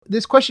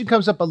this question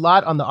comes up a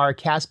lot on the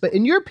Rcast, but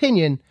in your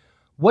opinion,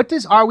 what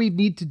does Arweave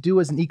need to do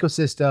as an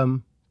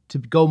ecosystem to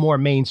go more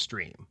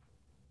mainstream?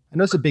 I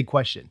know it's a big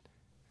question.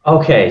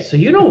 Okay, so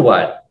you know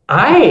what?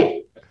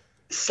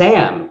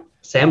 Sam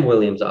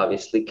Williams,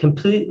 obviously,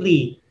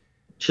 completely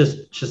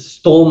just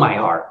stole my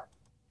heart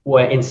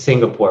in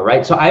Singapore,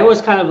 right? So I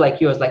was kind of like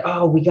you. I was like,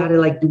 oh, we got to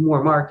like do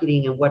more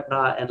marketing and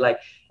whatnot and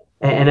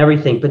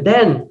everything. But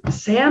then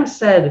Sam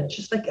said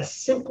just like a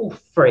simple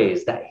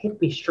phrase that hit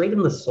me straight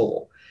in the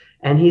soul.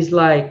 And he's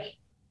like,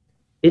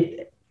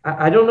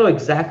 I don't know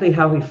exactly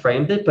how he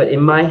framed it, but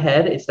in my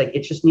head, it's like,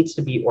 it just needs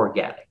to be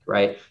organic,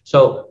 right?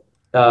 So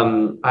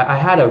I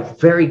had a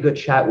very good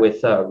chat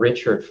with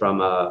Richard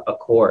from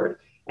Accord.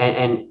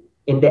 And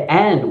in the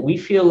end, we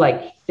feel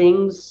like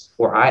things,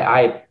 or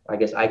I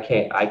guess I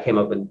came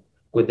up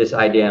with this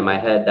idea in my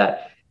head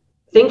that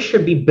things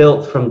should be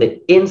built from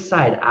the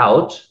inside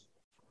out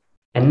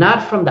and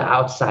not from the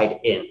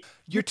outside in.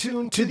 You're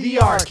tuned to the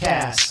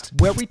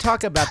Rcast, where we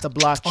talk about the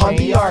blockchain on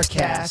the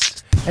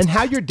Rcast and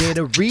how your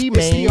data remains.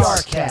 It's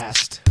the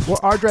Rcast, where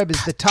Arweave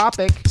is the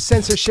topic,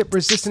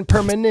 censorship-resistant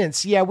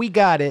permanence. Yeah, we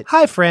got it.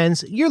 Hi,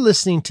 friends. You're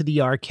listening to the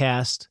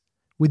Rcast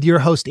with your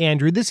host,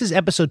 Andrew. This is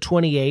episode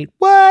 28.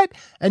 What?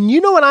 And you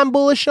know what I'm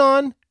bullish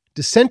on?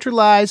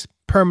 Decentralized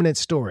permanent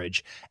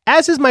storage.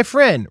 As is my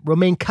friend,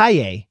 Romain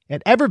Calle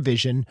at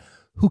everVision,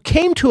 who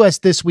came to us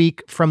this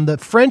week from the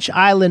French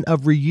island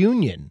of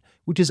Réunion,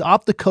 which is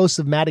off the coast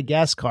of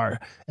Madagascar.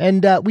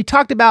 And we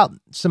talked about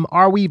some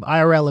Arweave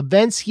IRL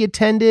events he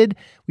attended.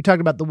 We talked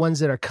about the ones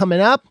that are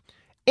coming up.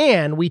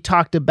 And we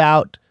talked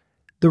about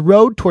the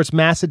road towards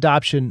mass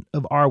adoption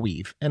of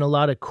Arweave and a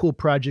lot of cool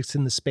projects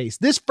in the space.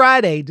 This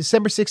Friday,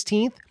 December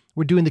 16th,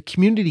 we're doing the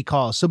community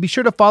call. So be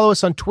sure to follow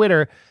us on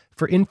Twitter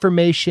for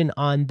information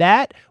on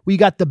that. We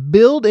got the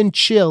Build and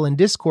Chill in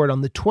Discord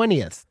on the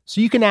 20th. So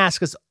you can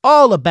ask us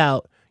all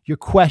about your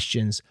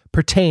questions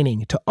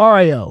pertaining to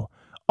RIO,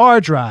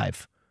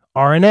 RDrive,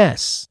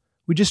 RNS.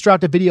 We just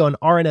dropped a video on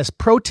RNS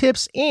pro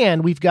tips,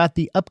 and we've got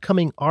the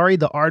upcoming Ari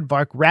the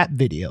Aardvark rap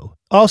video.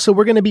 Also,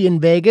 we're going to be in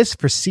Vegas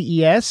for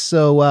CES,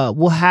 so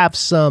we'll have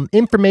some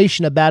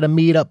information about a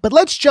meetup. But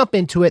let's jump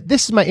into it.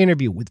 This is my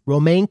interview with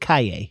Romain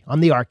Calle on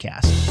the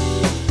Rcast.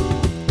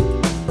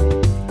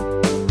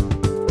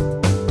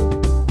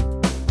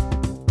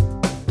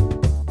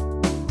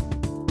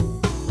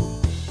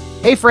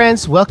 Hey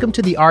friends, welcome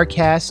to the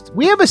Rcast.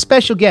 We have a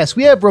special guest.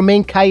 We have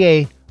Romain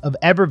Calle of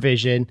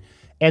everVision,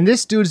 and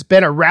this dude's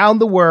been around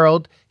the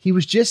world. He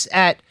was just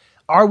at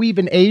Arweave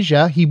in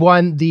Asia. He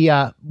won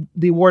the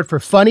award for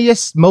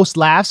funniest, most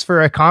laughs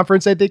for a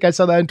conference. I think I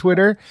saw that on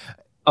Twitter.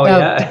 Oh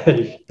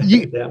yeah.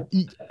 Yeah.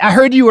 I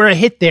heard you were a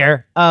hit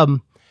there. How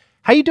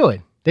you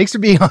doing? Thanks for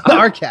being on the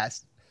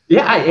Rcast.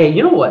 Yeah,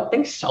 you know what?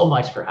 Thanks so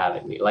much for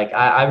having me. Like,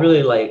 I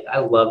really I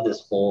love this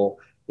whole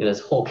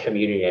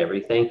community and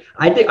everything.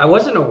 I think I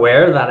wasn't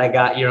aware that I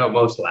got,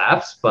 most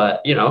laughs,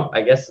 but,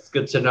 I guess it's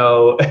good to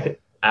know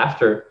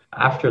after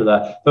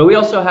that. But we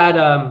also had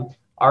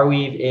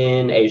Arweave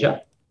in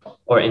Asia,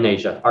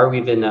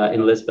 Arweave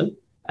in Lisbon.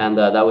 And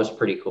that was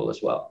pretty cool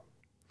as well.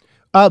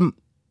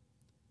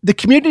 The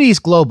community is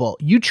global.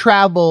 You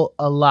travel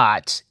a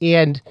lot,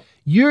 and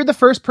you're the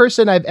first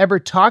person I've ever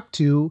talked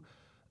to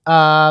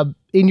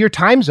in your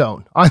time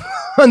zone on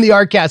the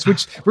Rcast,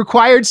 which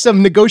required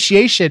some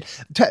negotiation.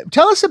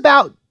 Tell us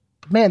about,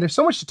 man, there's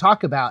so much to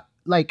talk about.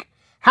 Like,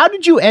 how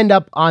did you end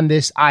up on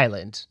this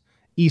island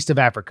east of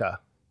Africa?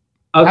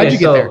 Okay, how'd you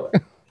get there?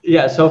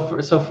 Yeah, so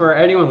for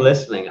anyone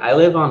listening, I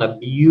live on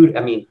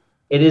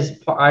it is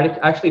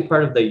actually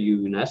part of the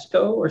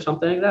UNESCO or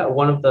something like that.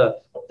 One of the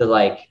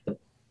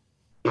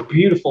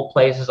beautiful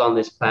places on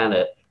this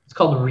planet. It's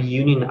called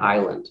Réunion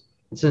Island.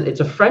 It's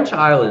a French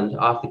island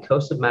off the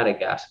coast of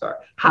Madagascar.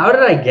 How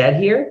did I get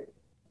here?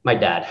 My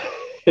dad.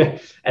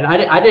 And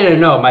I didn't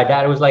know. My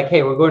dad was like,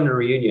 hey, we're going to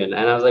Réunion. And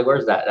I was like,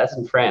 where's that? That's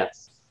in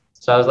France.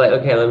 So I was like,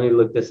 okay, let me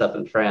look this up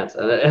in France.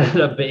 And it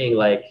ended up being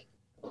like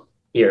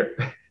here.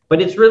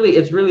 But it's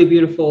really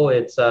beautiful.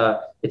 It's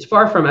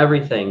far from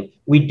everything.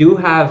 We do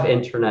have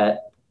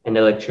internet and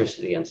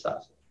electricity and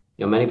stuff.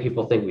 Many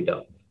people think we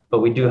don't, but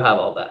we do have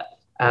all that.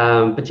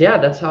 But yeah,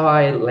 that's how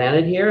I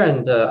landed here,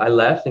 and I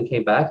left and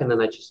came back, and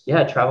then I just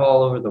travel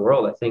all over the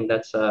world. I think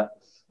that's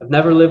I've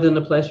never lived in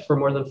a place for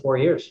more than 4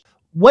 years.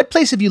 What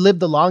place have you lived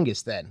the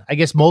longest then? I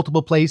guess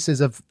multiple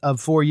places of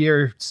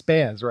 4-year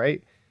spans,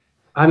 right?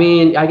 I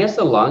mean, I guess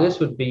the longest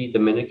would be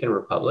Dominican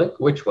Republic,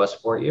 which was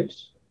 4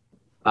 years.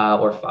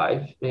 Or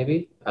 5,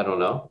 maybe. I don't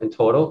know, in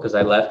total, because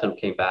I left and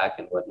came back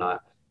and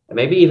whatnot. And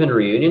maybe even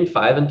Réunion,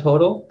 5 in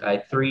total. I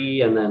had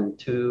 3 and then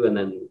 2 and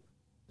then...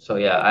 So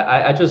yeah,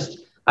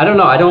 I don't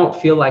know. I don't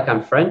feel like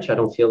I'm French. I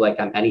don't feel like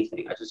I'm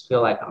anything. I just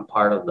feel like I'm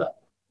part of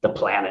the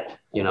planet,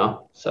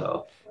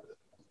 So...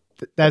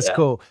 That's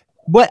cool.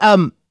 What,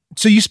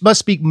 so you must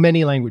speak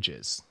many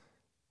languages.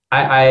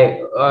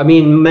 I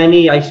mean,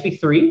 many. I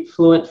speak 3,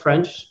 fluent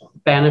French,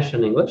 Spanish,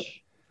 and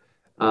English.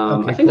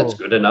 I think that's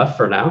good enough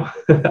for now.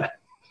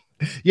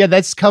 Yeah,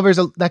 that covers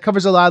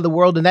a lot of the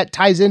world, and that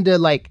ties into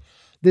like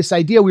this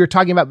idea we were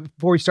talking about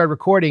before we started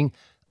recording.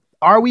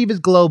 Arweave is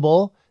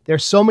global.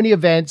 There's so many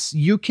events.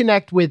 You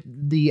connect with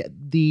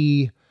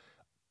the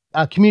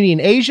community in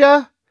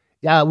Asia.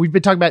 We've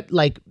been talking about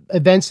like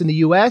events in the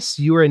US.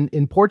 You were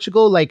in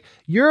Portugal. Like,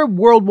 you're a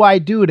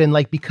worldwide dude. And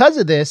like, because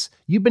of this,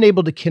 you've been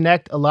able to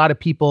connect a lot of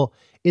people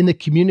in the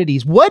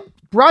communities. What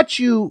brought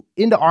you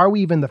into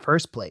Arweave in the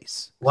first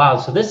place? Wow.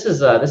 So this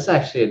is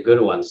actually a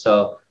good one.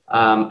 So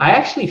I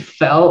actually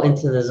fell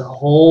into this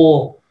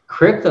whole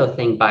crypto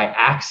thing by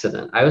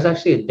accident. I was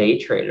actually a day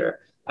trader.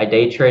 I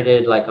day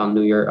traded like on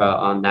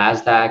on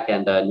NASDAQ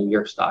and New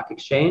York Stock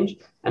Exchange.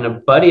 And a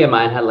buddy of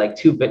mine had like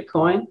 2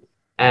 Bitcoin.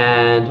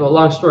 And well,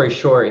 long story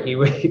short, we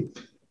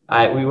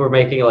were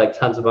making like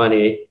tons of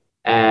money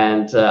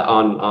and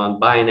on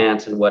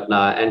Binance and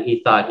whatnot. And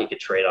he thought he could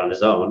trade on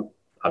his own.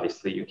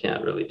 Obviously, you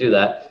can't really do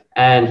that.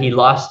 And he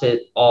lost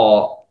it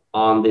all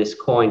on this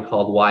coin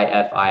called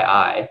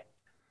YFII,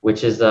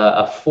 which is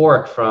a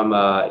fork from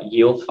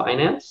Yield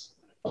Finance.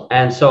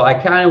 And so I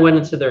kind of went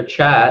into their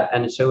chat,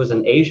 and so it was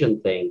an Asian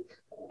thing.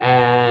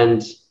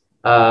 And,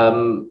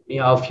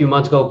 a few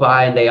months go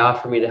by and they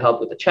offer me to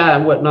help with the chat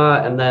and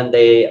whatnot. And then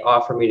they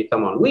offer me to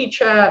come on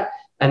WeChat.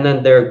 And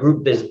then their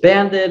group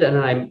disbanded. And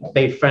then I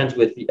made friends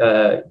with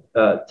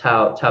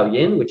Tao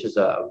Yin, which is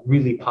a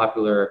really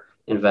popular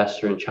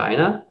investor in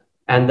China.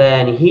 And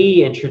then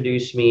he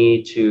introduced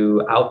me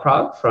to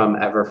Outprog from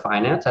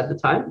EverFinance at the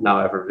time,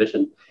 now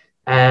everVision.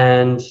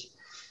 And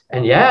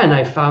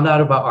I found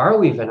out about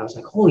Arweave and I was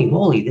like, holy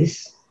moly,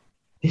 this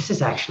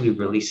is actually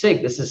really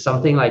sick. This is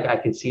something like I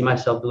can see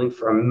myself doing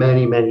for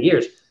many, many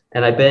years.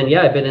 And I've been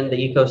in the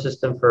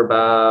ecosystem for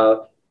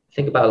about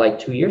like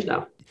 2 years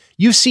now.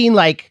 You've seen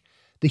like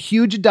the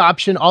huge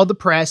adoption, all the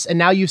press, and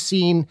now you've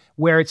seen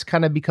where it's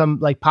kind of become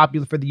like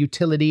popular for the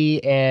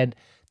utility and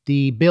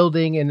the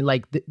building and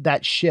like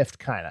that shift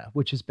kind of,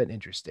 which has been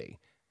interesting.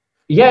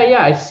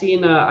 Yeah. I've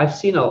seen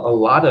a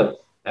lot of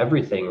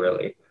everything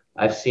really.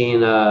 I've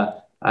seen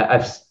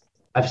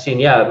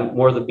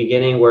more the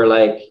beginning where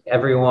like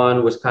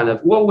everyone was kind of,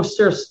 well,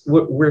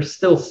 we're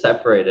still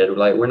separated.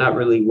 Like we're not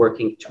really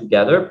working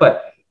together,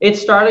 but it's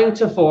starting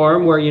to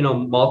form where,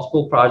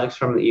 multiple projects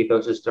from the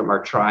ecosystem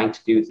are trying to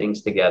do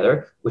things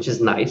together, which is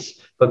nice.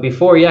 But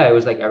before, it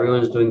was like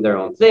everyone's doing their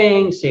own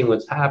thing, seeing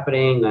what's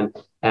happening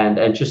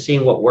and just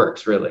seeing what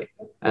works really.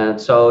 And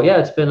so,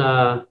 it's been,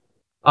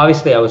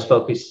 obviously I was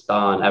focused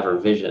on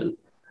everVision.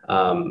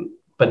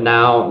 But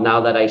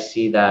now that I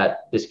see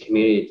that this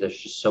community, there's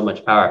just so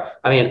much power.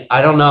 I mean,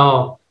 I don't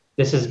know,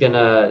 this is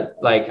gonna,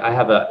 like, I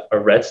have a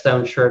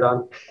Redstone shirt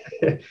on.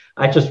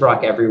 I just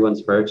rock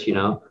everyone's merch,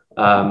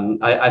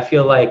 I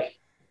feel like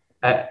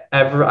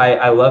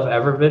I love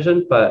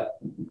everVision, but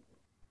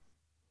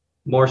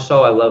more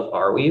so I love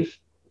Arweave.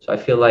 So I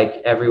feel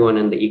like everyone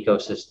in the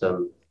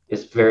ecosystem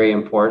is very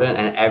important,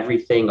 and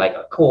everything like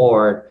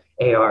Accord,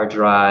 AR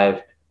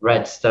Drive,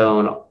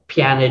 Redstone,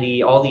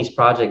 Pianity, all these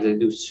projects, they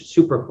do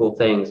super cool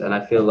things. And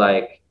I feel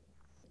like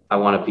I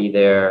want to be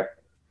there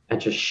and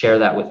just share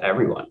that with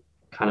everyone,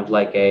 kind of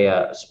like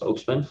a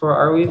spokesman for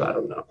Arweave. I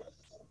don't know.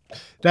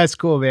 That's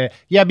cool, man.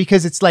 Yeah,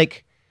 because it's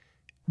like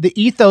the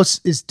ethos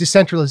is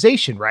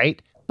decentralization,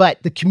 right?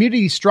 But the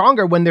community is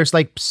stronger when there's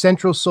like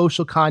central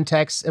social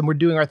context and we're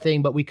doing our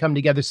thing, but we come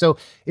together. So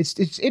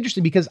it's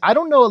interesting because I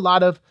don't know a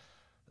lot of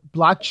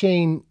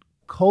blockchain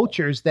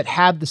cultures that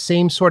have the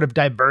same sort of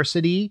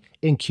diversity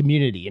in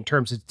community in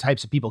terms of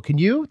types of people. Can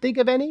you think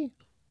of any?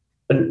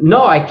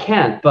 No, I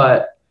can't.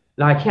 But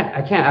no, I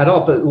can't at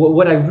all. But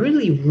what I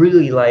really,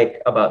 really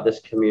like about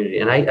this community,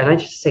 and I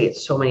just say it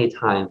so many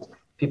times,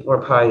 people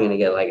are probably going to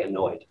get like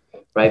annoyed,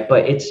 right?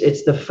 But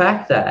it's the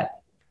fact that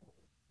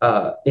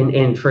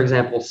in for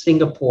example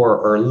Singapore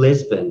or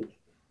Lisbon,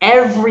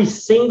 every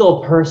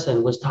single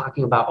person was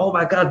talking about, oh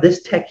my God,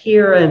 this tech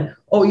here, and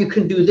oh, you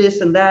can do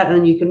this and that,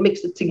 and you can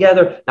mix it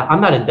together. Now,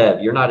 I'm not a dev.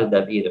 You're not a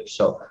dev either.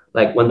 So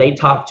like when they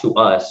talk to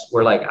us,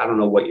 we're like, I don't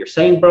know what you're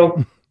saying,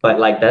 bro, but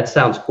like that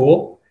sounds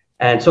cool.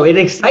 And so it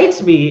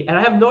excites me, and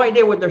I have no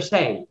idea what they're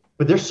saying,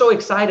 but they're so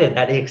excited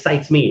that it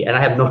excites me, and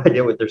I have no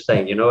idea what they're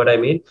saying. You know what I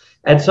mean?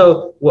 And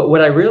so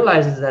what I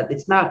realize is that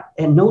it's not,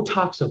 and no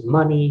talks of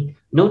money,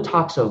 no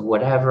talks of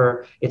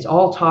whatever. It's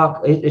all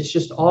talk. It's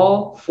just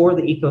all for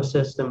the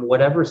ecosystem,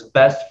 whatever's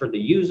best for the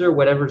user,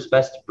 whatever's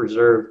best to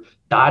preserve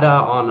data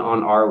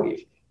on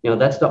Arweave.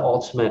 That's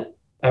the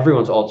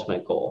everyone's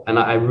ultimate goal. And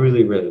I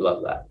really, really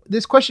love that.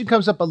 This question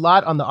comes up a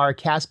lot on the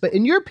Rcast, but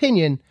in your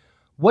opinion,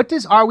 what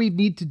does Arweave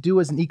need to do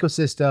as an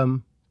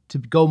ecosystem to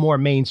go more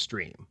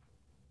mainstream?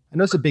 I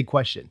know it's a big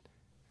question.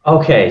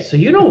 Okay, so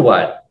you know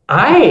what?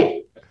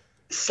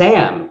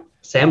 Sam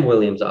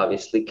Williams,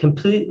 obviously,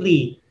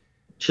 completely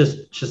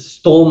just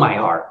stole my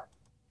heart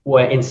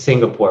in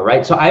Singapore,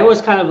 right? So I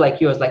was kind of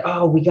like you. I was like,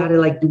 oh, we got to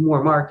like do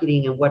more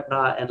marketing and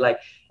whatnot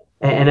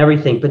and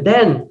everything. But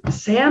then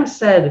Sam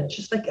said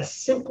just like a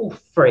simple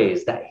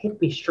phrase that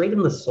hit me straight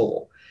in the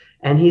soul.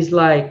 And he's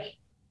like,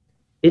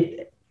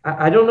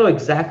 I don't know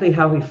exactly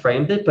how he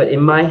framed it, but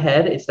in my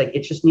head, it's like,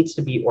 it just needs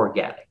to be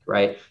organic,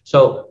 right?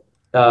 So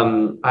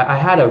I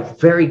had a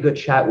very good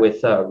chat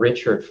with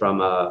Richard from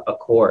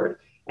Accord,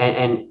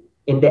 and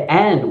in the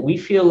end, we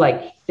feel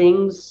like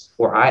things,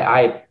 or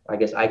I I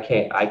guess I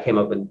came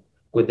up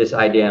with this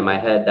idea in my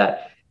head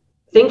that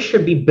things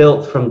should be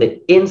built from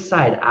the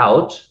inside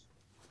out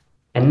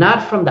and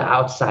not from the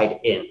outside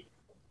in.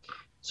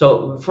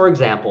 So, for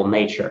example,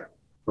 nature,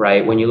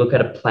 right? When you look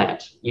at a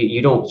plant,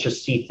 you don't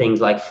just see things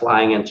like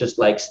flying and just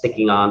like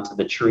sticking onto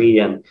the tree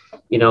and,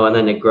 and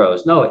then it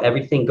grows. No,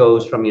 everything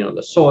goes from,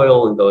 the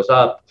soil and goes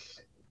up.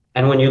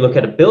 And when you look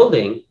at a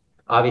building,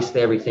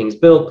 obviously everything's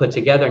built, put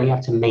together, and you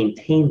have to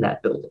maintain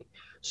that building.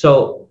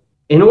 So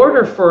in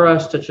order for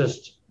us to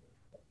just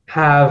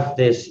have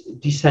this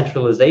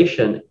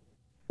decentralization,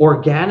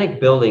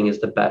 organic building is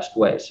the best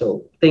way.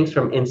 So things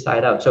from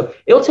inside out. So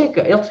it'll take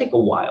a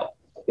while.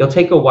 It'll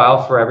take a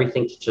while for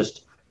everything to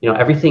just,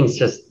 everything's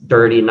just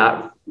dirty,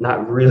 not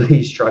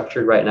really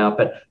structured right now.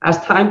 But as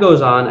time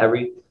goes on,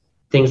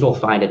 things will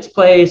find its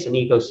place, an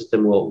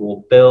ecosystem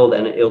will build,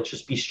 and it'll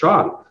just be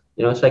strong.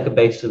 It's like a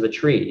base of a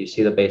tree. You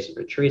see the base of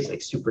a tree, it's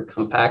like super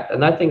compact.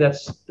 And I think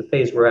that's the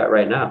phase we're at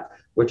right now.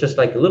 We're just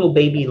like a little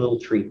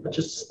tree, but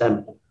just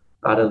stem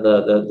out of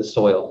the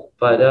soil.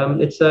 But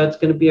it's going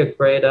to be a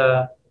great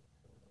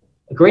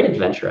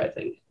adventure, I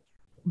think.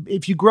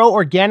 If you grow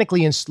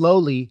organically and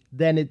slowly,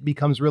 then it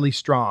becomes really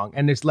strong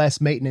and there's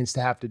less maintenance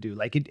to have to do.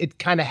 Like it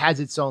kind of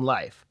has its own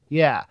life.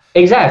 Yeah.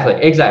 Exactly.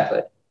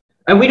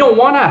 And we don't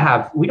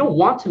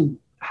want to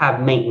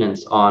have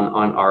maintenance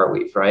on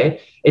Arweave, right?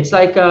 It's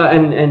like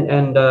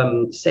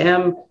and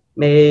Sam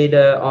made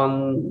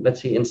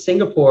in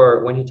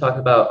Singapore, when he talked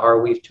about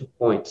Arweave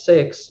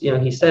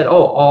 2.6, he said,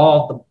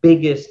 all the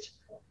biggest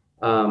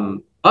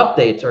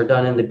updates are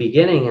done in the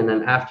beginning, and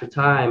then after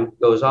time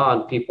goes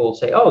on, people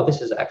say,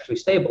 this is actually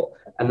stable,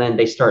 and then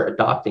they start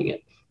adopting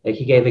it. Like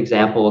he gave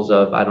examples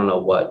of, I don't know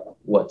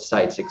what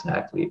sites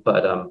exactly,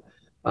 but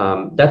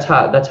that's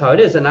how it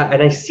is. And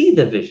I see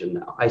the vision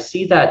now. I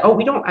see that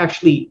we don't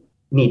actually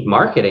need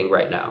marketing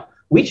right now.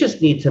 We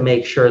just need to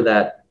make sure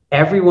that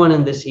everyone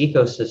in this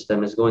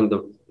ecosystem is going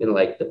in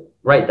the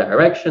right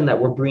direction, that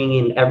we're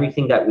bringing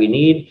everything that we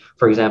need.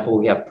 For example,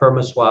 we have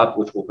PermaSwap,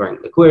 which will bring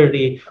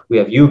liquidity. We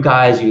have you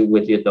guys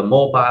with the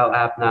mobile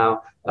app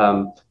now.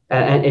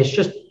 And it's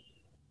just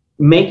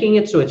making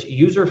it so it's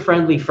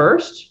user-friendly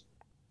first,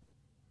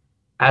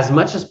 as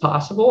much as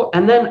possible.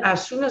 And then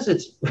as soon as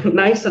it's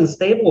nice and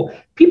stable,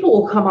 people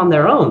will come on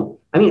their own.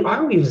 I mean,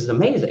 Arweave is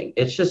amazing.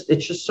 It's just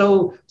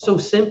so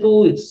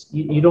simple.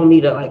 You don't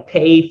need to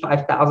pay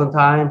 5,000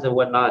 times and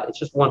whatnot. It's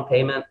just one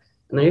payment,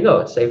 and there you go.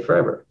 It's saved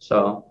forever.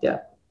 So yeah,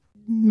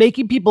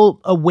 making people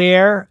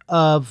aware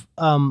of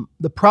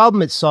the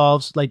problem it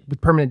solves, like with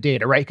permanent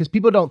data, right? Because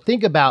people don't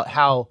think about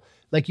how,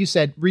 like you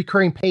said,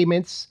 recurring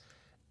payments.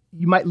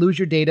 You might lose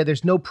your data.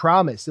 There's no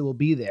promise it will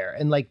be there,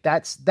 and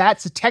that's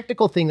a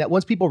technical thing that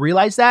once people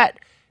realize that,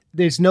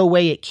 there's no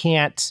way it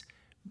can't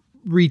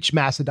reach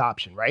mass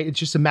adoption, right? It's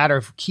just a matter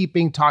of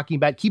keeping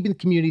the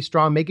community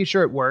strong, making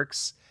sure it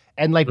works.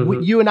 And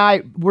you and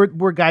I,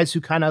 we're guys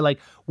who kind of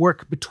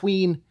work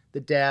between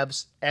the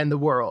devs and the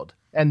world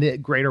and the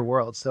greater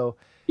world. So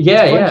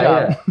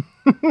yeah.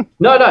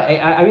 No,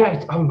 I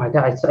mean, oh my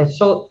God,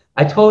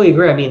 I totally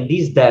agree. I mean,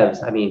 these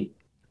devs, I mean,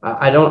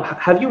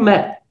 have you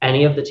met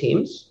any of the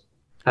teams?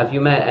 Have you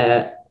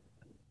met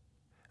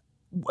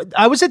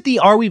I was at the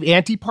Arweave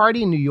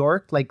anti-party in New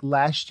York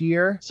last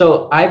year.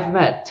 So I've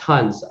met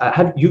tons.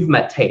 You've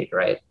met Tate,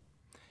 right?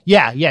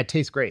 Yeah,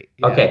 Tate's great.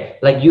 Yeah. Okay,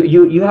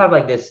 you have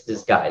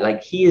this guy.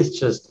 He is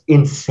just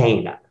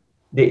insane.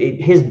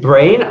 His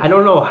brain, I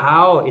don't know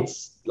how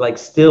it's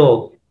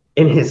still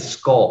in his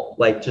skull.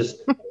 The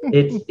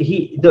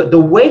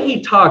way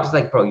he talks,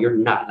 bro, you're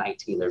not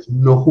 19. There's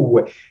no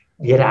way.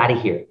 Get out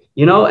of here.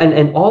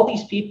 And all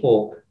these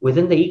people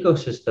within the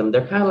ecosystem,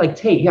 they're kind of like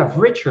Tate. You have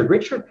Richard.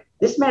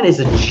 This man is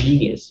a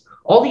genius.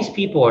 All these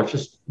people are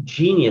just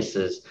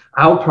geniuses.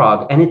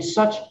 Alprog, and it's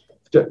such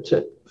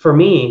for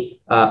me.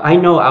 I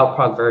know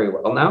Alprog very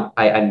well now.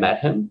 I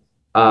met him.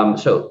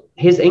 So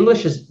his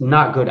English is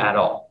not good at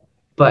all,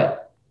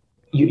 but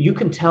you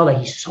can tell that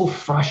he's so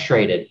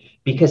frustrated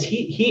because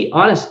he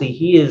honestly,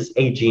 he is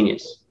a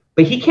genius,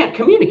 but he can't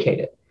communicate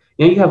it.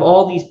 You have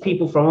all these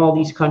people from all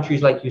these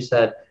countries, like you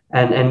said,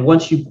 and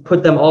once you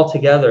put them all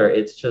together,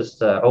 it's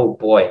just oh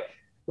boy.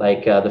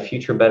 The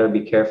future better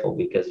be careful,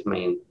 because I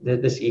mean,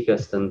 this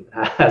ecosystem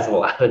has a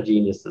lot of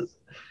geniuses.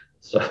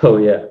 So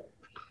yeah,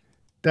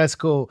 that's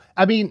cool.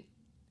 I mean,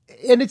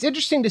 and it's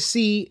interesting to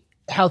see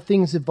how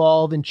things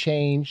evolve and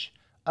change.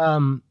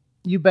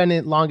 You've been in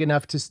it long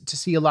enough to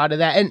see a lot of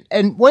that.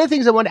 And one of the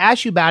things I want to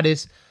ask you about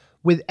is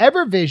with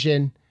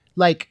everVision.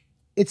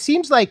 It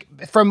seems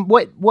like from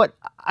what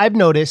I've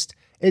noticed,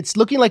 it's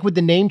looking like with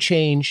the name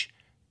change,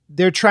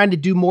 they're trying to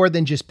do more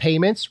than just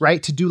payments,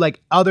 right? To do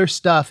other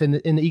stuff in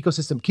the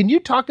ecosystem. Can you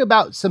talk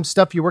about some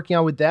stuff you're working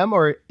on with them,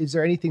 or is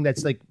there anything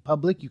that's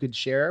public you could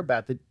share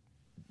about the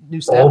new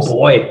steps? Oh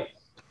boy.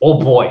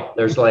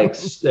 There's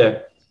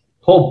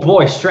oh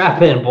boy,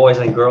 strap in, boys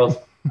and girls.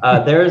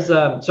 There's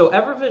so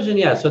everVision,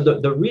 yeah. So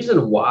the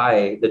reason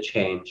why the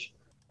change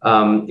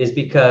is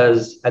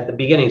because at the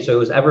beginning, so it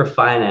was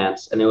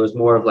EverFinance, and it was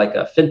more of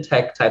a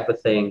fintech type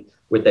of thing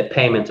with the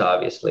payment,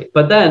 obviously.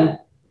 But then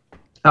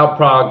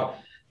Alprog,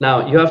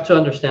 Now you have to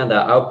understand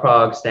that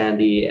Alprog,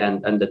 Sandy,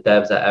 and the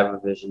devs at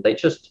everVision,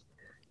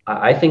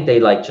 I think they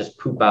like just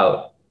poop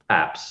out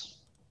apps.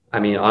 I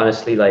mean,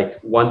 honestly,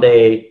 like one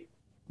day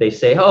they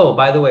say, "Oh,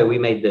 by the way, we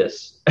made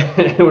this,"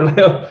 and we're like,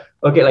 "Oh,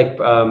 okay, like,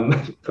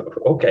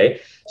 okay."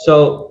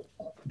 So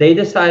they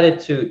decided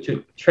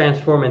to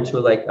transform into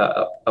like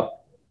a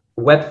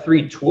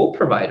Web3 tool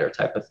provider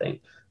type of thing.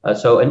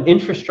 So an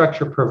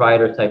infrastructure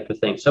provider type of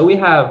thing. So we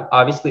have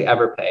obviously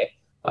Everpay.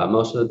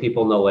 Most of the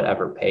people know what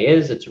Everpay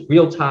is. It's a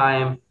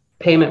real-time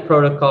payment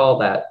protocol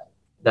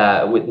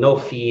that with no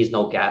fees,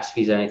 no gas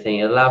fees, anything.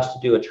 It allows to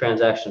do a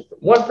transaction from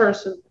one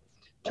person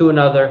to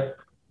another,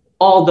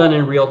 all done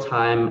in real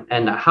time.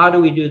 And how do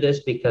we do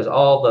this? Because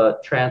all the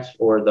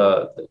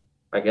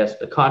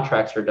the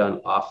contracts are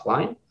done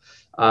offline.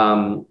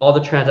 All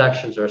the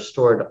transactions are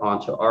stored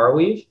onto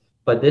Arweave,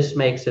 but this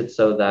makes it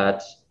so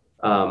that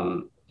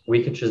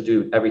we could just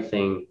do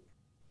everything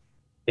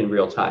in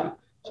real time.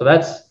 So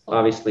that's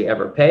obviously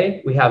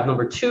Everpay. We have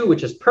number 2,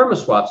 which is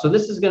PermaSwap. So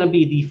this is going to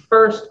be the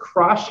first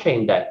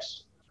cross-chain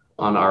DEX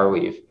on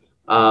Arweave.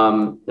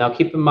 Now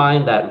keep in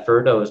mind that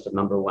Verdo is the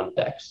number 1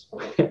 DEX,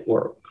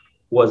 or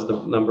was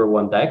the number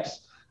 1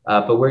 DEX,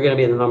 but we're going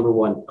to be the number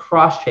 1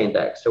 cross-chain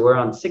DEX. So we're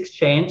on 6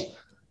 chains: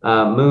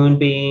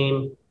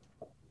 Moonbeam,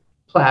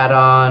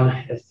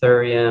 Platon,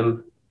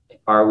 Ethereum,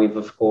 Arweave,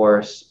 of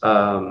course.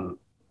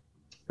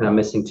 And I'm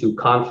missing 2,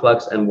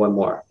 Conflux, and 1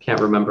 more. Can't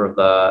remember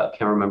the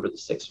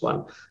 6th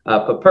one.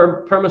 But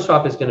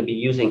PermaSwap is going to be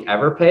using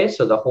Everpay,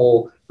 so the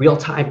whole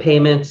real-time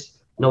payments,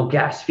 no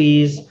gas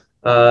fees,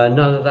 none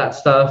of that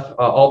stuff.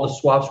 All the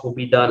swaps will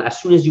be done as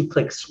soon as you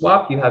click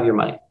swap. You have your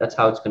money. That's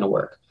how it's going to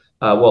work.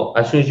 Well,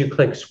 as soon as you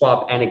click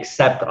swap and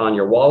accept on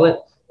your wallet,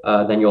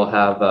 then you'll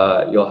have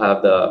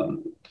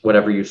the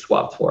whatever you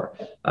swapped for.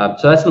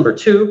 So that's number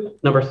 2.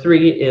 Number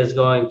 3 is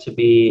going to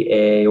be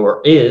a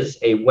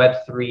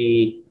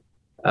Web3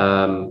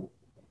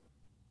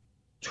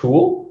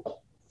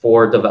 tool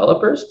for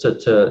developers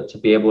to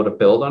be able to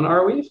build on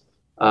Arweave.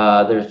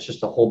 There's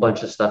just a whole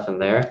bunch of stuff in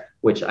there,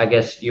 which I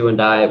guess you and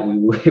I,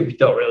 we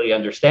don't really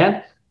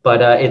understand,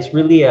 but it's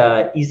really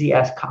a easy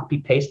as copy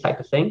paste type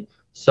of thing.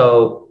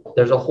 So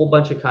there's a whole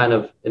bunch of kind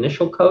of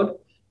initial code,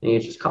 and you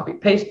just copy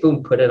paste,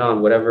 boom, put it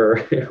on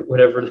whatever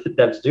the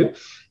devs do,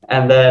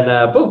 and then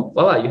boom,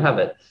 voila, you have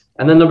it.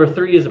 And then number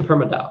 3 is a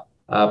permaDAO.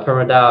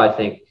 PermaDAO, I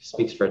think,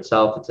 speaks for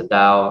itself. It's a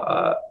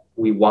DAO.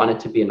 We want it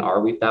to be an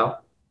Arweave DAO.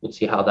 We'll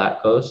see how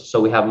that goes. So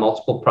we have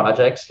multiple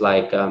projects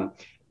like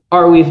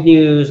Arweave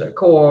News,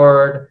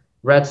 Accord,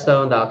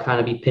 Redstone that'll kind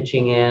of be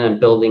pitching in and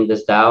building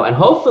this DAO. And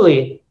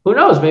hopefully, who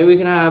knows, maybe we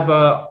can have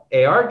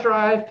AR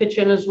Drive pitch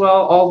in as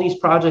well. All these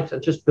projects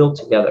that just build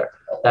together.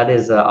 That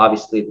is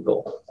obviously the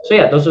goal. So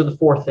yeah, those are the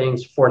 4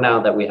 things for now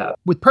that we have.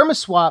 With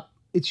PermaSwap,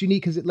 it's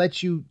unique because it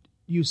lets you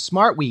use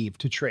SmartWeave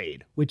to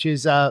trade, which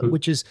is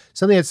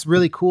something that's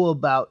really cool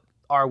about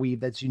Arweave,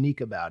 that's unique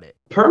about it.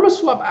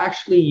 PermaSwap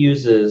actually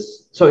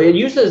uses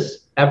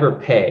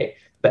Everpay,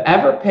 but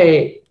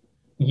Everpay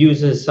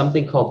uses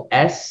something called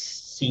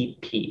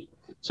SCP.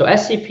 So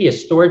SCP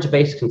is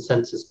storage-based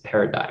consensus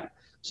paradigm.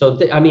 So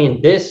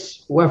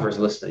whoever's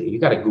listening, you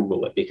got to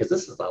Google it, because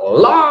this is a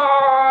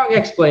long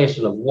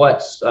explanation of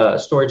what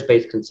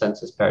storage-based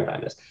consensus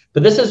paradigm is.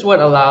 But this is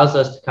what allows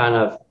us to kind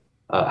of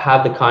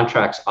have the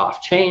contracts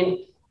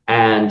off-chain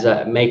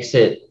and makes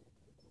it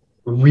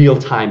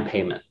real-time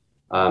payment.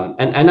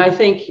 And I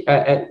think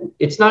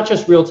it's not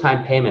just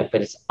real-time payment,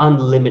 but it's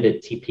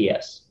unlimited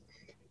TPS.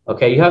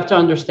 Okay, you have to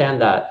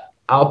understand that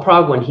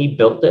Alprog, when he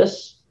built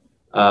this,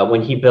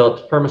 when he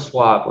built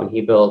PermaSwap, when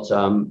he built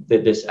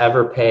this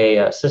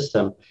Everpay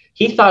system,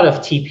 he thought of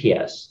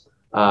TPS.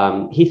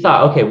 He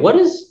thought, okay, what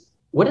is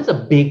a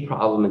big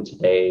problem in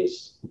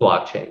today's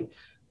blockchain?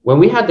 When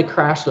we had the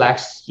crash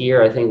last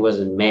year, I think it was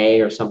in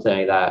May or something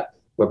like that,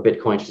 where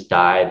Bitcoin just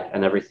died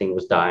and everything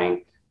was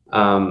dying.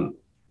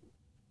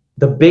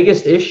 The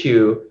biggest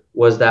issue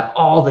was that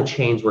all the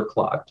chains were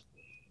clogged.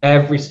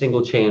 Every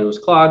single chain was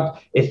clogged.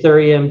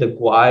 Ethereum, the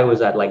GUI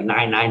was at like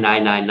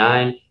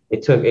 99999.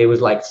 It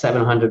was like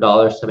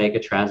 $700 to make a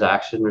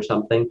transaction or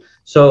something.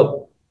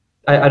 So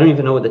I don't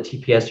even know what the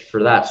TPS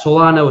for that.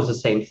 Solana was the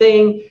same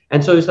thing.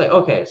 And so it's like,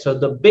 okay, so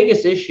the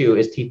biggest issue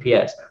is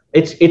TPS.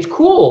 It's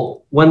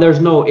cool when there's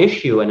no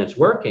issue and it's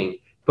working.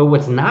 But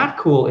what's not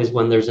cool is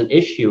when there's an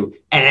issue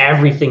and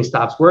everything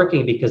stops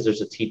working because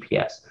there's a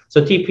TPS.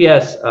 So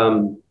TPS,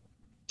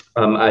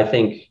 I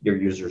think your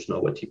users know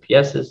what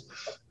TPS is,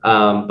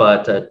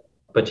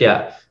 but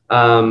yeah.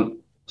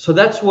 So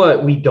that's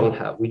what we don't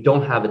have. We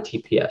don't have a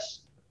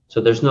TPS.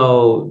 So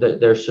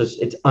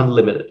it's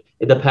unlimited.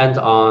 It depends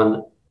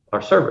on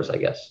our servers, I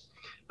guess.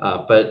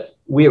 But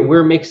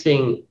we're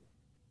mixing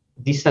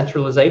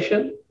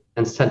decentralization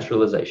and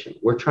centralization.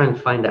 We're trying to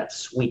find that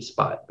sweet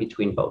spot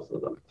between both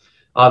of them.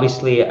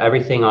 Obviously,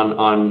 everything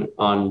on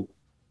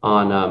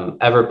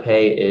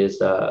Everpay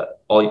is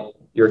all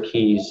your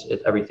keys.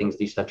 Everything's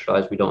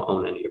decentralized. We don't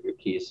own any of your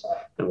keys,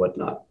 and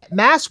whatnot.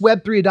 Mass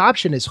Web3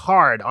 adoption is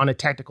hard on a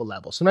technical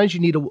level. Sometimes you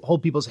need to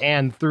hold people's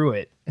hand through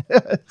it.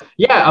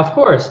 Yeah, of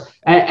course.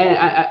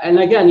 And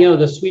again,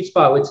 the sweet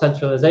spot with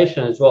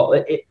centralization as well.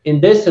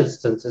 In this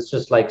instance, it's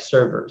just like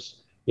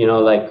servers.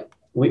 Like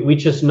we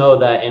just know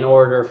that in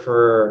order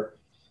for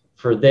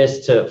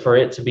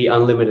it to be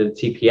unlimited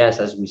TPS,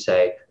 as we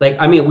say,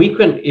 we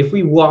can, if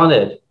we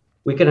wanted,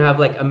 we can have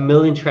like 1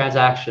 million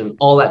transactions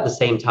all at the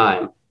same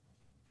time.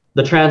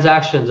 The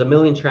transactions, 1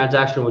 million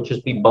transactions would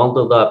just be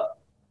bundled up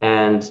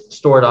and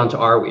stored onto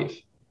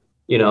Arweave.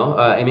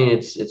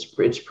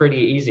 It's pretty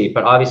easy,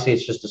 but obviously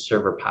it's just a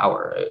server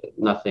power,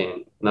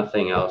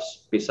 nothing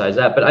else besides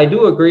that. But I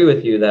do agree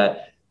with you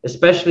that,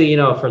 especially,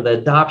 for the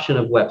adoption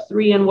of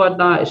Web3 and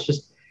whatnot,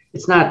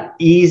 it's not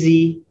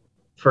easy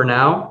for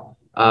now.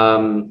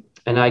 And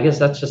I guess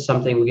that's just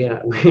something we're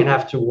gonna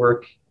have to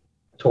work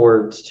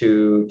towards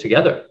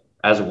together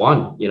as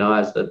one,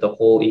 as the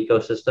whole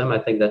ecosystem. I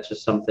think that's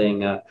just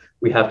something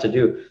we have to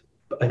do.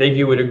 I think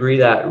you would agree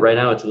that right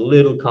now it's a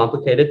little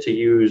complicated to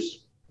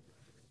use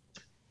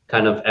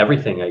kind of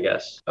everything, I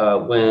guess.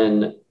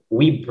 When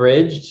we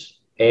bridged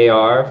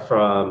AR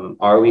from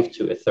Arweave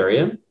to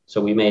Ethereum, so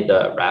we made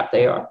the wrapped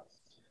AR,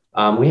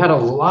 we had a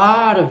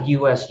lot of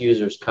US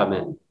users come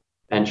in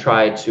and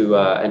try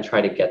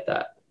to get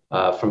that.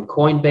 From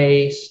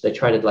Coinbase, they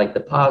tried to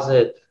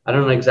deposit. I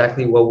don't know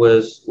exactly what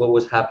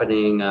was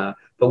happening,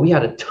 but we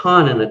had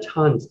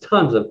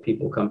tons of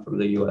people come from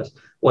the US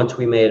once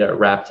we made a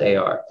wrapped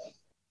AR.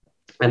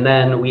 And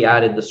then we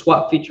added the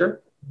swap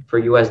feature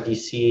for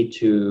USDC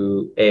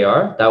to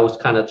AR. That was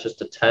kind of just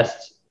to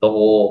test the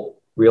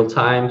whole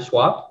real-time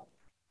swap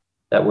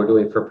that we're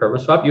doing for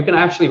PermaSwap. You can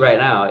actually right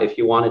now, if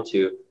you wanted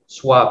to,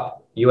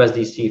 swap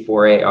USDC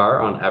for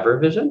AR on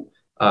everVision,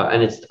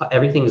 and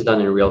everything's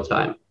done in real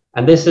time.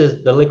 And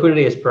the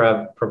liquidity is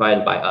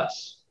provided by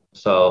us.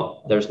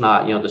 So there's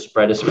not, the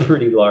spread is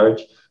pretty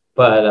large,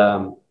 but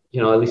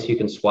at least you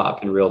can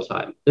swap in real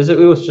time. It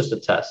was just a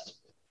test.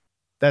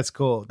 That's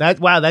cool.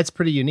 That's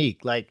pretty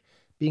unique. Like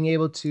being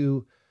able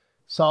to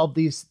solve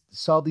these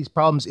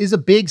problems is a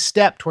big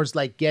step towards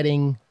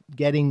getting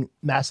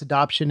mass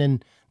adoption,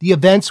 and the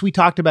events we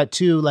talked about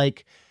too,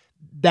 like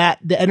that,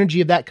 the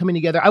energy of that coming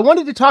together. I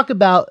wanted to talk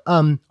about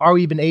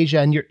Arweave in Asia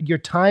and your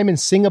time in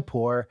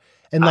Singapore.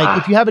 And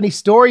if you have any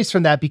stories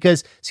from that,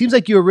 because it seems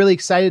like you were really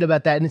excited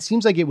about that, and it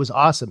seems like it was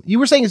awesome. You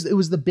were saying it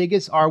was the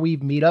biggest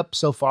Arweave meetup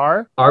so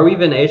far?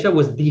 Arweave in Asia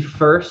was the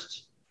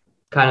first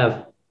kind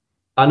of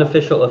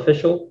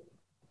official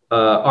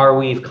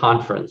Arweave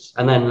conference.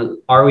 And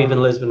then Arweave in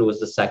Lisbon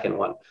was the second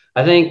one.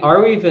 I think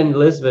Arweave in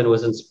Lisbon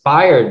was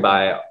inspired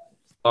by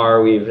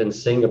Arweave in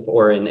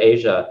Singapore in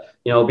Asia,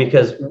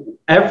 because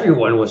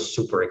everyone was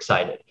super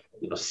excited.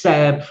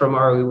 Seb from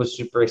Arweave was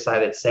super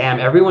excited. Sam,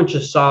 everyone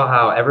just saw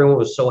how everyone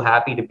was so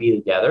happy to be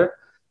together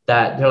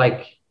that they're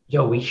like,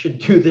 yo, we should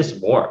do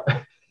this more.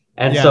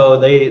 And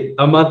so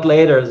a month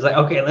later, it's like,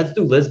 okay, let's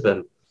do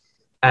Lisbon.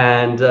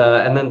 And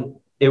then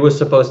it was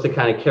supposed to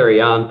kind of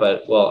carry on,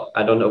 but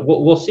I don't know.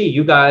 We'll see.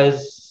 You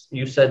guys,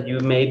 you said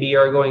you maybe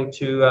are going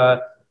to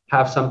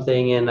have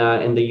something in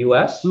the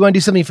US. We want to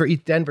do something for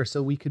ETH Denver,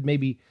 so we could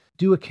maybe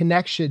do a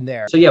connection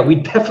there. So yeah, we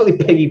definitely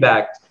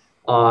piggybacked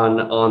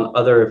on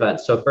other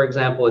events. So for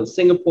example, in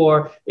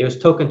Singapore, it was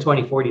Token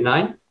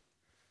 2049.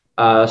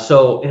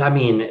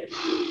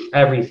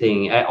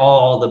 Everything,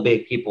 all the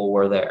big people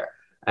were there.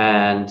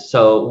 And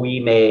so we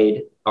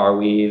made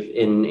Arweave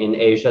in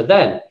Asia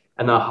then.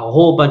 And a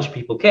whole bunch of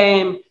people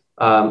came.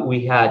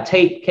 We had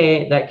Tate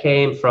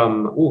came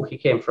from, he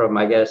came from,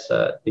 I guess,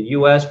 the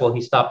US. Well,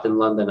 he stopped in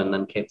London and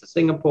then came to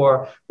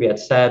Singapore. We had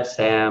Seb,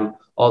 Sam,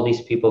 all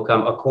these people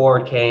come.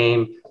 Accord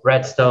came,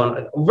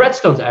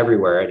 Redstone's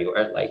everywhere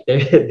anywhere.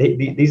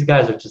 These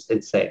guys are just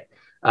insane.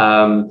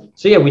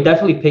 So yeah, we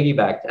definitely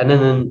piggybacked. And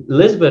then in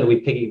Lisbon, we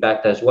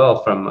piggybacked as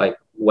well from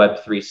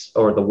Web3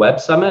 or the Web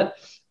Summit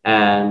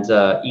and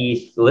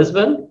ETH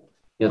Lisbon.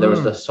 There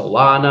was the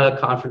Solana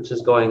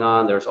conferences going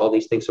on. There's all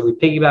these things. So we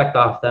piggybacked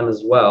off them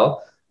as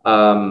well.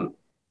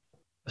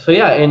 So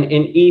yeah, in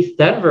ETH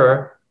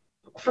Denver,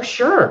 for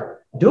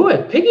sure, do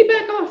it.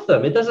 Piggyback off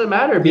them. It doesn't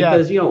matter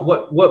because,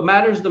 what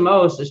matters the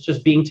most is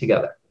just being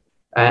together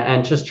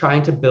and just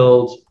trying to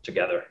build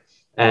together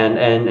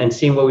and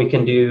seeing what we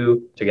can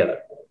do together.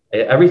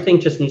 Everything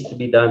just needs to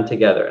be done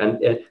together.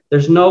 And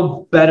there's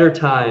no better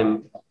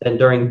time than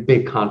during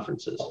big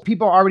conferences.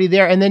 People are already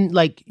there. And then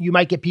you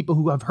might get people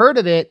who have heard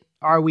of it,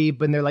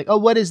 Arweave, and they're like, oh,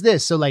 what is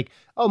this? So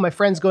oh, my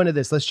friend's going to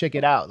this. Let's check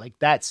it out.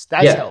 That's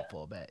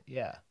helpful, but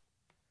yeah.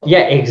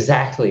 Yeah,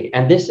 exactly.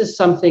 And this is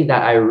something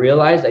that I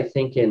realized, I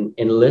think in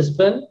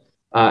Lisbon,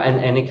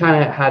 and it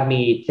kind of had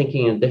me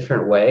thinking in a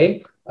different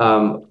way.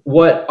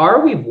 What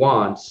Arweave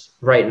wants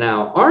right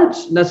now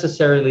aren't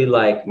necessarily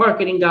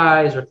marketing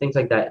guys or things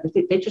like that.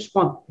 They just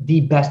want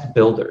the best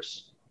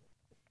builders.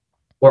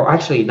 Or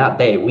actually not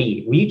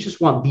we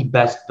just want the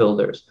best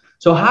builders.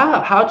 So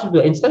how to do,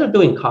 instead of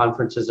doing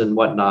conferences and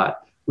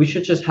whatnot, we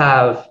should just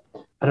have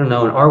I don't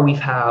know, an Arweave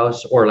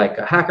house or like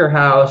a hacker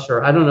house,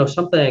 or I don't know,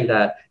 something like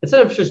that,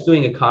 instead of just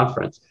doing a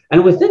conference.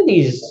 And within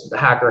these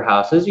hacker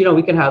houses,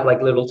 we can have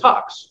like little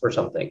talks or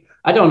something.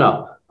 I don't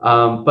know.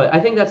 But I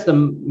think that's the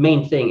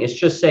main thing. It's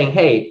just saying,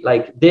 hey,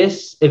 like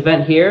this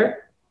event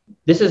here,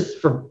 this is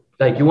for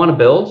like, you want to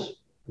build?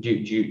 Do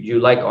you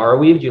like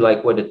Arweave? Do you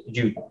like what it,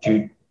 do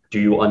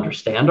you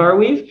understand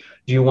Arweave?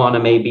 Do you want to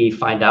maybe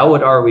find out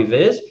what Arweave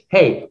is?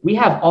 Hey, we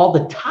have all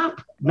the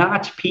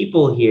top-notch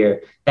people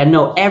here that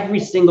know every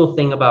single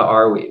thing about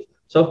Arweave.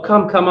 So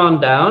come on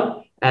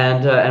down,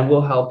 and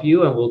we'll help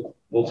you, and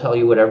we'll tell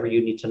you whatever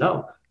you need to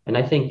know. And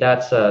I think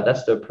that's the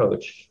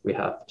approach we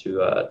have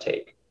to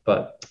take.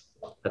 But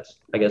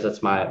I guess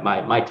that's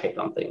my take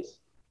on things.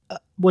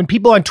 When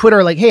people on Twitter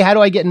are like, hey, how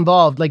do I get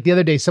involved? Like the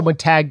other day, someone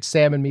tagged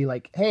Sam and me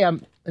like, hey,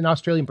 I'm an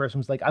Australian person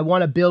was like, I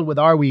want to build with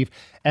Arweave.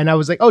 And I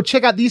was like, oh,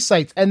 check out these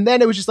sites. And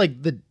then it was just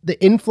like the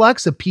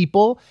influx of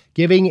people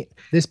giving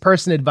this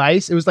person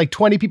advice. It was like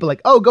 20 people like,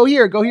 oh, go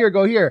here, go here,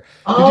 go here.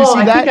 Oh, did you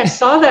see that? I think I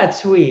saw that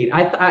tweet.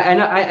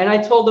 I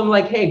told them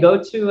like, hey,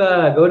 go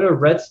to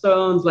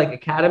Redstone's like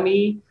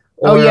Academy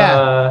or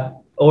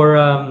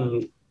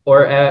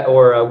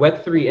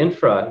Web3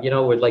 infra,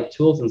 with like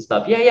tools and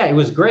stuff. Yeah, it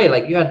was great.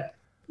 Like you had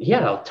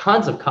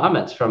tons of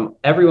comments from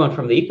everyone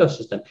from the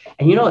ecosystem.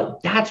 And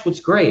that's what's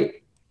great.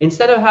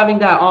 Instead of having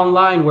that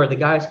online where the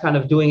guy's kind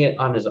of doing it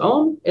on his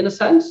own, in a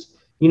sense,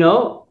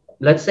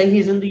 let's say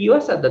he's in the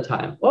US at the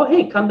time. Well,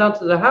 hey, come down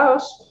to the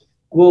house.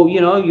 Well,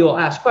 you'll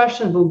ask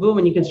questions, boom, boom,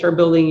 and you can start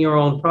building your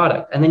own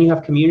product. And then you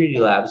have community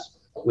labs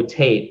with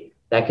Tate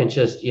that can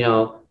just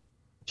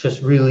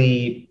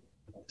really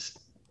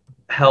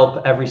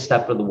help every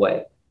step of the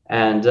way.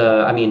 And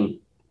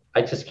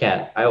I just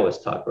can't. I always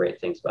talk great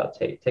things about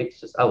Tate.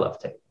 I love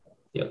Tate.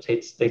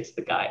 Tate's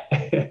the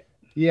guy.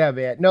 Yeah,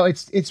 man. No,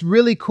 it's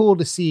really cool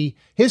to see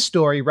his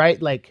story, right?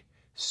 Like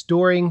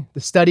storing the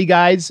study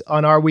guides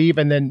on Arweave,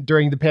 and then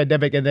during the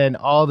pandemic, and then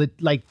all the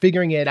like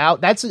figuring it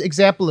out. That's an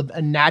example of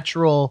a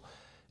natural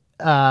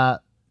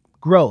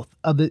growth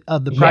of the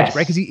project, yes.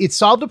 Right? Because it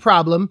solved a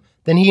problem.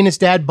 Then he and his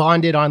dad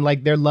bonded on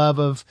like their love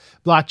of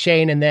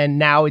blockchain, and then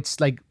now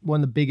it's like one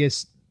of the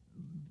biggest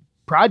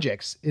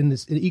projects in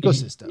this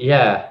ecosystem.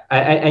 Yeah,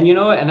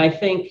 and I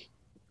think,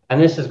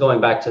 and this is going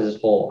back to this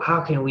whole,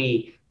 how can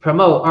we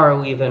promote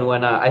Arweave and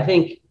whatnot? I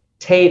think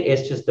Tate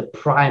is just the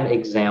prime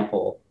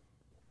example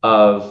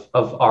of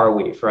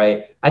Arweave,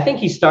 right? I think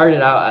he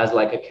started out as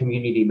like a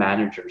community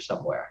manager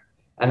somewhere,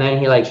 and then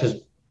he like just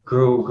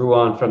grew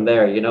on from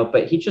there,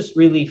 but he just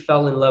really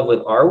fell in love with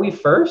Arweave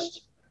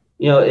first.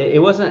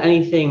 It wasn't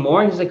anything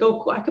more. He's like,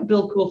 oh, cool, I could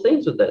build cool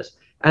things with this.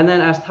 And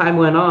then as time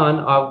went on,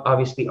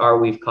 obviously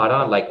Arweave caught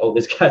on, like, oh,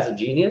 this guy's a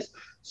genius.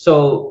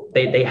 So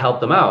they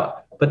helped him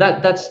out. But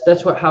that's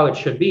how it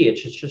should be. It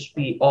should just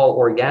be all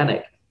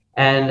organic.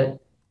 And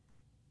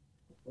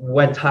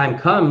when time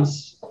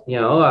comes,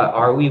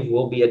 Arweave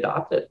will be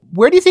adopted.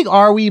 Where do you think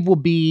Arweave will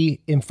be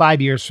in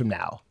 5 years from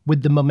now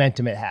with the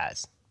momentum it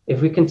has?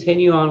 If we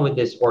continue on with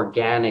this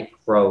organic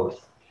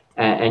growth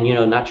and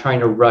not trying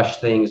to rush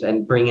things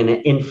and bring in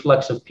an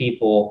influx of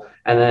people,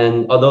 and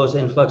then those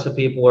influx of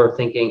people are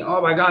thinking,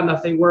 oh my God,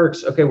 nothing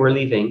works. Okay, we're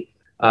leaving.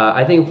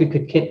 I think if we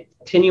could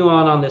continue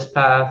on this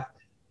path,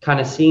 kind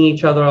of seeing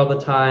each other all the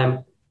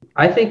time,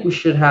 I think we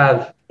should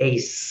have a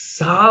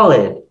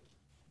solid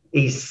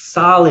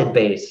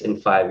base in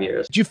 5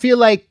 years. Do you feel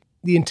like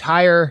the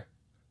entire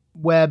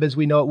web as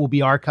we know it will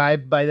be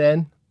archived by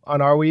then on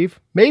Arweave?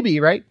 Maybe,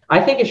 right? I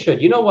think it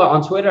should. You know what?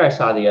 On Twitter, I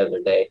saw the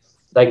other day,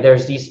 like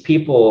there's these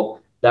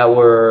people that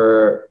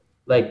were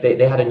like,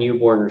 they had a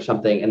newborn or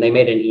something, and they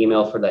made an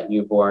email for that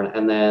newborn,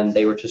 and then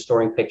they were just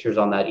storing pictures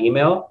on that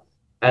email,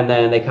 and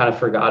then they kind of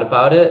forgot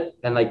about it.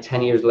 And like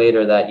 10 years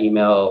later, that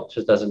email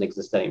just doesn't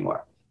exist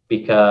anymore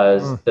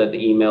because the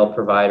email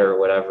provider or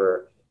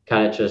whatever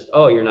kind of just,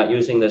 oh, you're not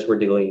using this, we're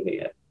deleting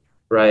it,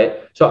 right?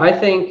 So I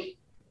think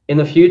in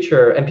the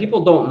future, and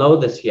people don't know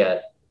this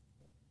yet,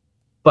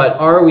 but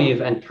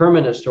Arweave and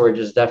permanent storage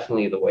is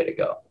definitely the way to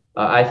go.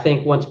 I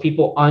think once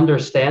people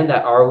understand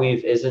that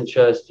Arweave isn't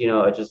just,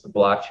 just a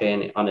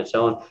blockchain on its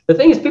own. The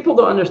thing is, people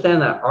don't understand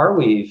that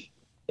Arweave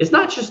is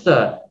not just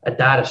a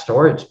data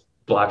storage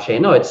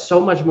blockchain. No, it's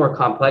so much more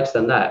complex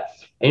than that.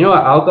 And you know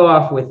what? I'll go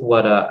off with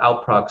what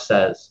Alprog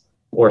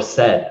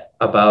said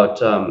about,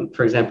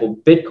 for example,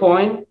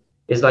 Bitcoin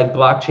is like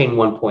blockchain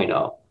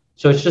 1.0.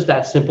 So it's just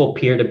that simple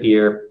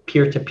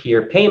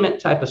peer-to-peer payment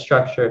type of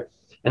structure.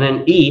 And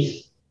then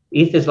ETH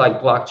is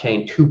like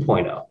blockchain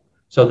 2.0.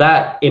 So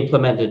that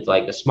implemented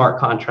like the smart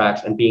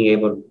contracts and being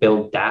able to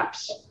build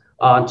dApps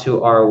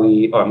onto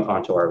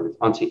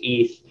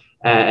ETH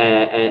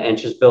and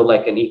just build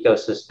like an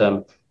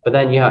ecosystem. But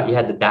then you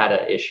had the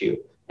data issue.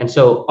 And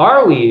so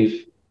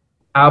Arweave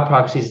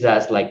outproxies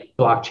that as like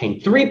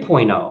blockchain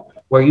 3.0,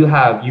 where you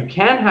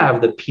can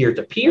have the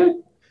peer-to-peer,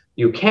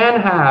 you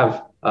can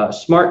have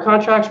smart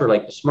contracts or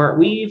like the smart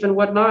weave and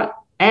whatnot,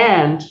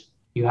 and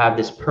you have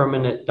this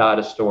permanent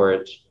data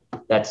storage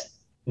that's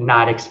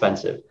not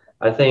expensive.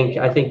 I think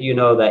that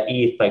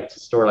ETH, like to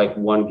store like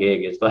 1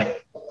 gig is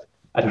like,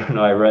 I don't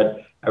know, I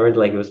read I read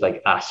like it was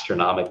like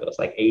astronomical. It was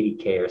like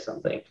 80K or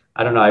something.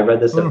 I don't know. I read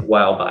this a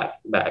while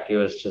back. It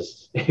was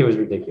just it was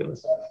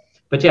ridiculous.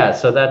 But yeah,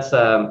 so that's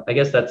I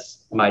guess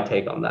that's my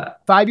take on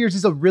that. 5 years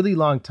is a really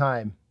long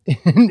time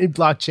in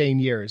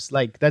blockchain years.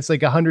 Like that's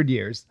like 100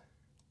 years,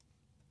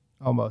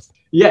 almost.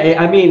 Yeah,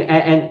 I mean,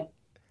 and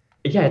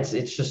yeah,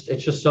 it's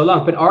just so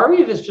long. But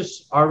Arweave is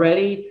just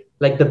already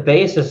like the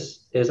base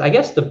is I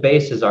guess the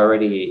base is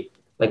already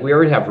like we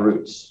already have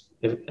roots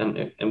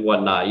and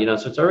whatnot, you know,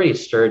 so it's already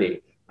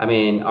sturdy. I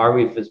mean,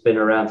 Arweave has been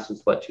around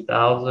since what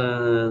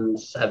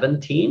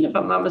 2017, if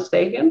I'm not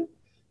mistaken.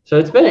 So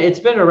it's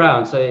been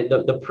around. So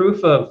the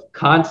proof of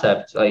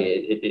concept, like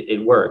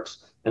it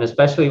works, and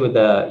especially with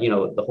the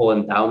the whole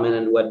endowment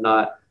and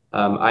whatnot.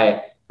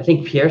 I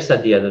think Pierre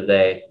said the other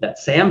day that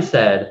Sam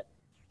said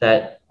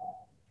that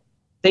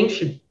things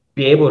should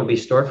be able to be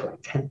stored for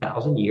like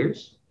 10,000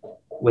 years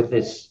with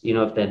this,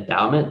 if the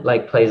endowment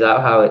like plays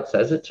out how it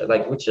says it,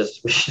 like which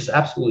is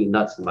absolutely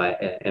nuts in my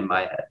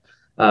head.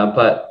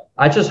 But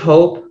I just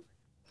hope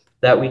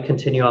that we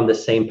continue on the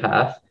same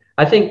path.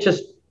 I think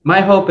just my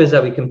hope is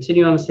that we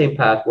continue on the same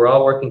path. We're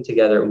all working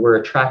together and we're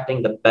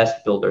attracting the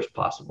best builders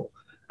possible.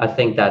 I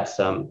think that's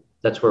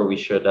where we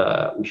should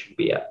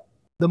be at.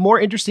 The more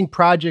interesting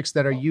projects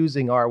that are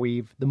using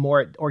Arweave, the more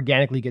it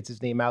organically gets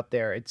its name out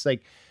there. It's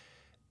like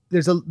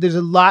there's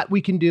a lot we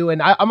can do,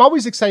 and I'm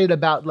always excited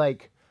about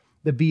like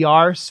the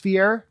VR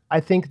sphere. I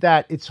think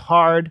that it's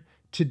hard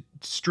to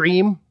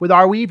stream with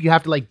Arweave. You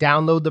have to like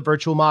download the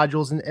virtual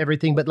modules and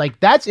everything, but like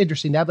that's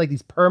interesting. They have like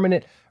these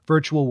permanent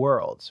virtual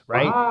worlds,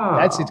 right? Wow.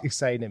 That's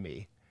exciting to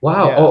me.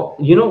 Wow. Yeah. Oh,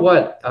 you know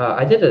what?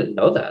 I didn't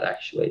know that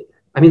actually.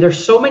 I mean,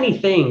 there's so many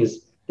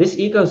things. This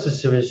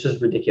ecosystem is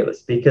just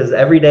ridiculous because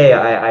every day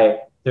I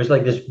there's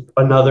like this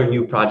another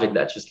new project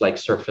that just like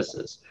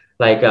surfaces,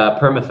 like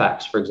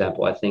Permafax, for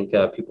example. I think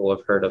people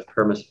have heard of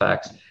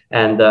Permafax,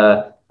 and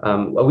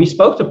we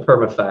spoke to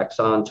Permafax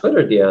on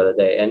Twitter the other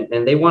day,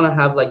 and they want to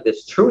have like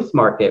this truth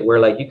market where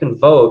like you can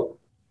vote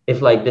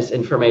if like this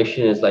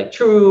information is like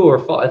true or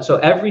false. And so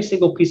every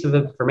single piece of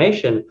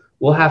information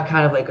will have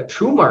kind of like a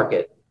true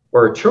market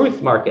or a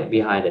truth market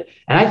behind it.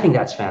 And I think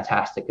that's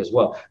fantastic as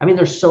well. I mean,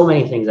 there's so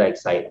many things that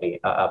excite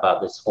me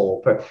about this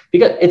whole,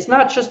 because it's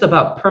not just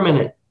about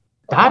permanent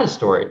data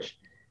storage.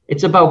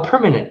 It's about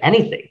permanent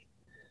anything.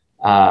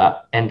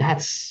 And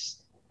that's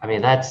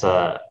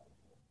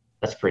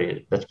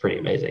pretty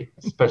amazing,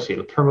 especially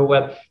the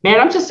perma-web. Man,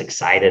 I'm just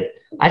excited.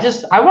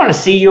 I want to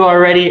see you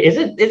already. Is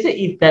it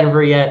ETH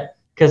Denver yet?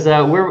 Because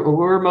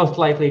we're most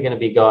likely going to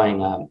be going.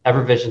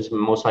 everVision's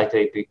most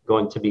likely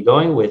going to be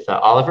going with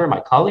Oliver,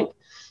 my colleague.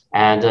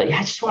 And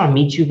I just want to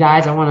meet you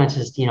guys. I want to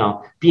just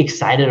be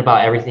excited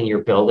about everything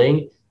you're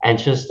building and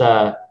just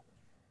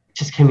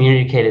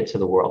communicate it to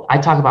the world. I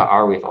talk about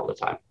Arweave all the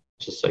time,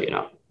 just so you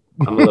know.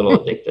 I'm a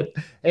little addicted.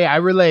 Hey, I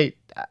relate.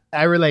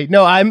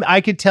 No,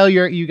 I could tell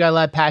you got a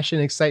lot of passion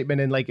and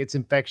excitement, and like it's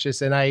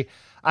infectious. And I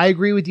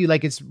agree with you.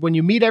 Like it's when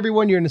you meet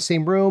everyone, you're in the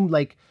same room,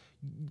 like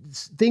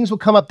things will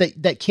come up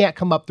that can't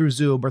come up through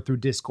Zoom or through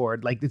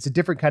Discord. Like it's a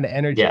different kind of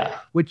energy,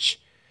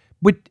 which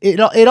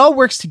it all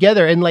works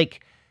together. And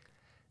like,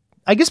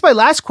 I guess my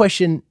last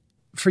question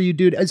for you,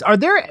 dude, is are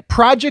there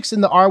projects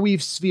in the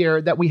Arweave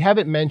sphere that we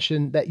haven't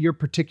mentioned that you're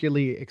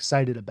particularly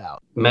excited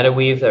about?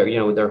 MetaWeave,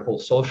 with their whole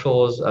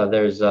socials.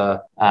 There's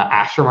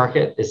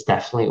Aftermarket is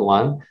definitely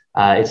one.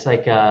 It's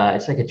like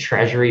a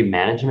treasury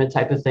management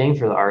type of thing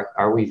for the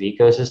Arweave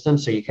ecosystem.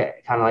 So you can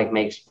kind of like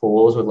make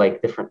pools with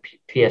like different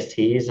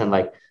PSTs and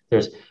like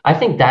I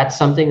think that's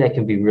something that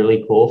can be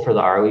really cool for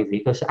the Arweave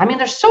ecosystem. I mean,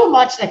 there's so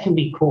much that can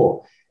be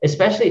cool,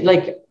 especially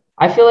like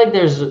I feel like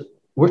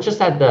we're just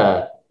at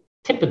the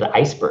tip of the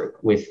iceberg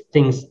with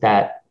things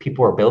that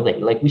people are building.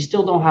 Like we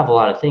still don't have a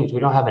lot of things. We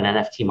don't have an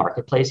NFT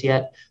marketplace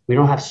yet. We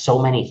don't have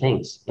so many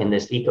things in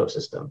this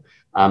ecosystem.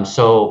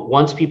 So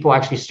once people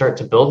actually start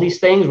to build these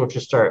things, we'll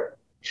just start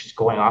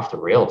going off the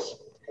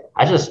rails.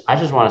 I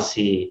just want to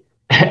see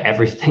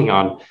everything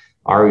on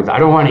Arweave. I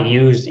don't want to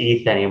use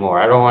ETH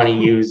anymore. I don't want to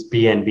use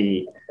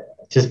BNB.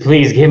 Just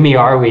please give me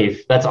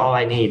Arweave. That's all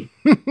I need.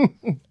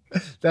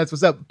 That's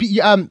what's up.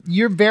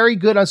 You're very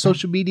good on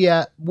social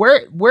media.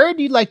 Where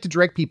do you like to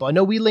direct people? I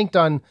know we linked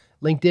on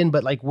LinkedIn,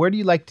 but like, where do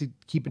you like to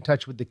keep in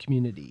touch with the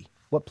community?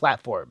 What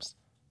platforms?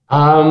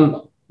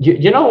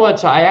 You know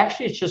what? So I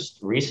actually just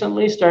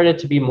recently started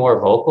to be more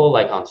vocal,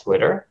 like on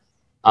Twitter.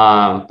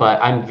 But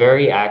I'm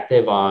very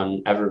active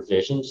on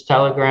everVision's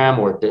Telegram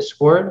or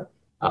Discord,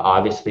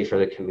 obviously for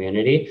the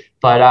community.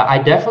 But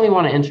I definitely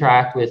want to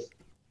interact with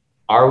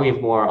Arweave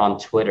more on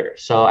Twitter.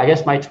 So I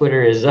guess my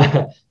Twitter is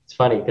it's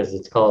funny because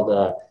it's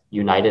called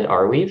United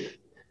Arweave.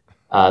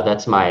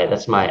 That's my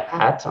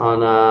 @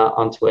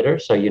 on Twitter.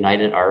 So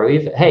United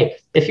Arweave. Hey,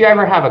 if you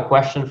ever have a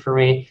question for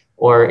me,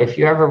 or if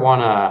you ever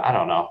want to, I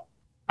don't know.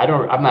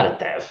 I'm not a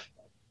dev,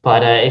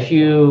 but if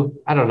you,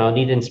 I don't know,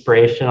 need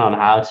inspiration on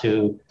how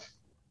to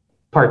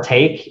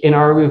partake in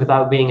Arweave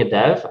without being a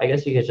dev, I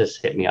guess you could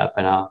just hit me up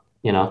and I'll,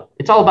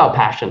 it's all about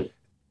passion.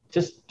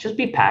 Just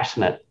be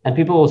passionate and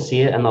people will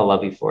see it and they'll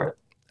love you for it.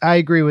 I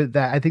agree with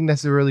that. I think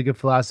that's a really good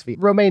philosophy.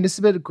 Romain, this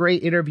has been a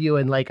great interview,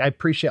 and like I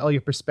appreciate all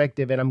your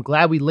perspective, and I'm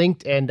glad we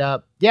linked. And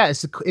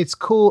it's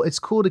cool. It's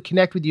cool to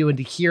connect with you and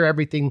to hear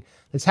everything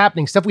that's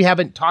happening, stuff we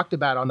haven't talked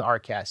about on the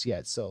Rcast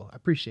yet. So I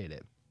appreciate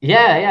it.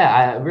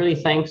 Yeah. I really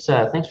thanks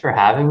for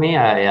having me.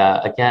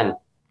 Again,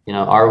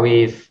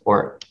 Arweave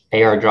or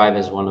AR Drive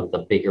is one of the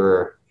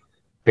bigger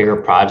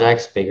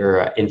projects,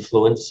 bigger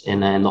influence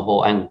in the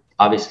whole, and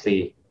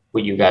obviously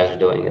what you guys are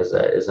doing is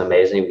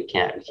amazing. We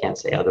can't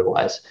say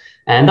otherwise.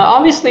 And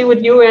obviously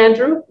with you,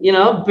 Andrew,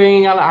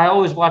 bringing out, I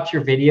always watch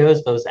your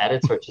videos. Those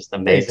edits are just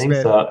amazing.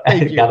 Thanks, so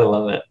I gotta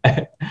love it.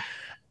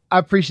 I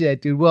appreciate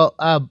it, dude. Well,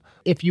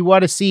 if you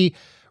want to see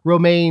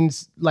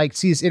Romain's,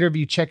 see this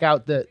interview, check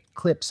out the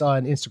clips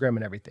on Instagram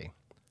and everything.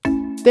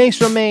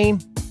 Thanks, Romain.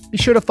 Be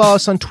sure to follow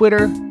us on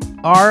Twitter,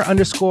 r_io_team,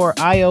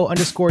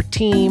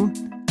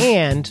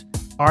 and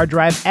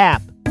RDrive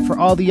app for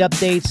all the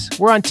updates.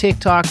 We're on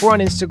TikTok, we're on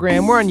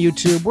Instagram, we're on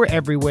YouTube, we're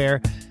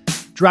everywhere.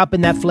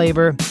 Dropping that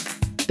flavor.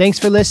 Thanks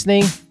for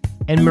listening.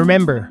 And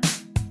remember,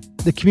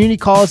 the community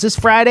call is this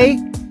Friday,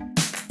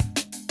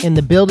 and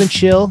the Build and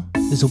Chill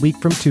is a week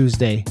from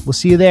Tuesday. We'll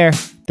see you there.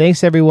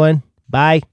 Thanks, everyone. Bye.